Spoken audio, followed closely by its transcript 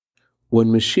When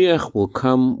Mashiach will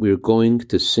come, we are going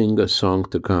to sing a song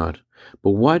to God.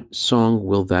 But what song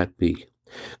will that be?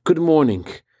 Good morning.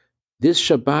 This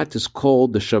Shabbat is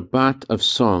called the Shabbat of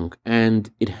Song,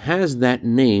 and it has that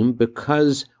name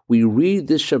because we read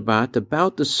this Shabbat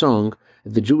about the song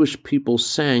the Jewish people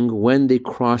sang when they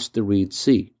crossed the Red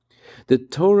Sea. The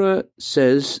Torah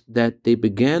says that they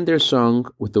began their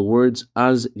song with the words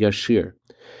Az Yashir.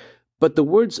 But the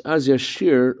words Az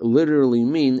Yashir literally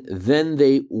mean, then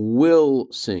they will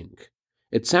sing.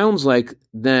 It sounds like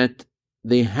that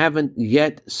they haven't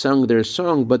yet sung their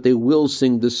song, but they will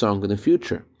sing the song in the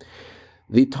future.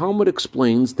 The Talmud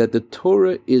explains that the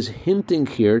Torah is hinting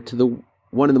here to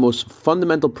one of the most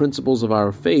fundamental principles of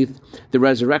our faith, the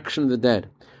resurrection of the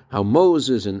dead. How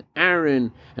Moses and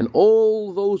Aaron and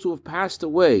all those who have passed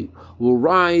away will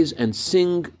rise and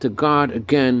sing to God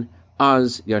again,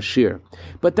 Az Yashir.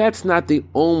 But that's not the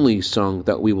only song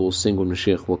that we will sing when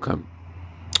Mashiach will come.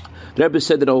 The Rebbe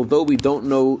said that although we don't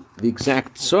know the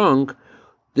exact song,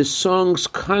 the song's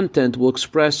content will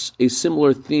express a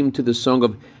similar theme to the song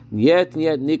of Niet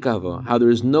Nikava, how there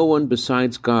is no one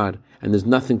besides God and there's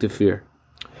nothing to fear.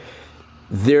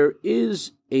 There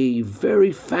is a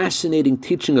very fascinating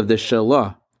teaching of the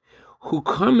Shalah, who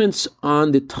comments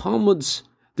on the Talmud's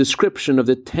description of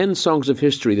the 10 songs of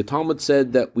history. The Talmud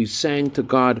said that we sang to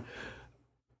God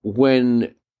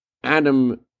when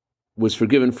Adam was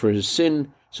forgiven for his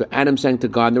sin, so Adam sang to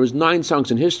God. And there was 9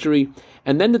 songs in history,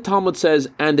 and then the Talmud says,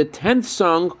 and the 10th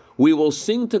song we will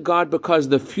sing to God because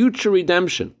the future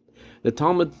redemption. The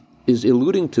Talmud is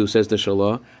alluding to, says the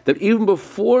Shalah, that even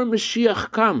before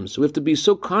Mashiach comes, we have to be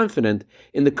so confident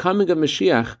in the coming of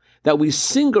Mashiach that we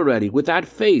sing already with that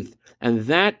faith, and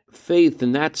that faith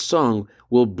and that song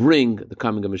will bring the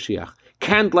coming of Mashiach.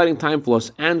 Candlelighting time for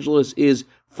Los Angeles is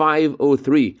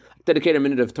 5:03. Dedicate a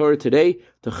minute of Torah today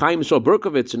to Chaim Yisrael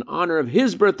Berkovitz in honor of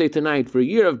his birthday tonight for a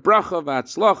year of bracha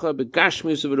v'atzlacha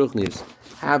b'gashmius u'beruchnis.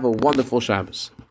 Have a wonderful Shabbos.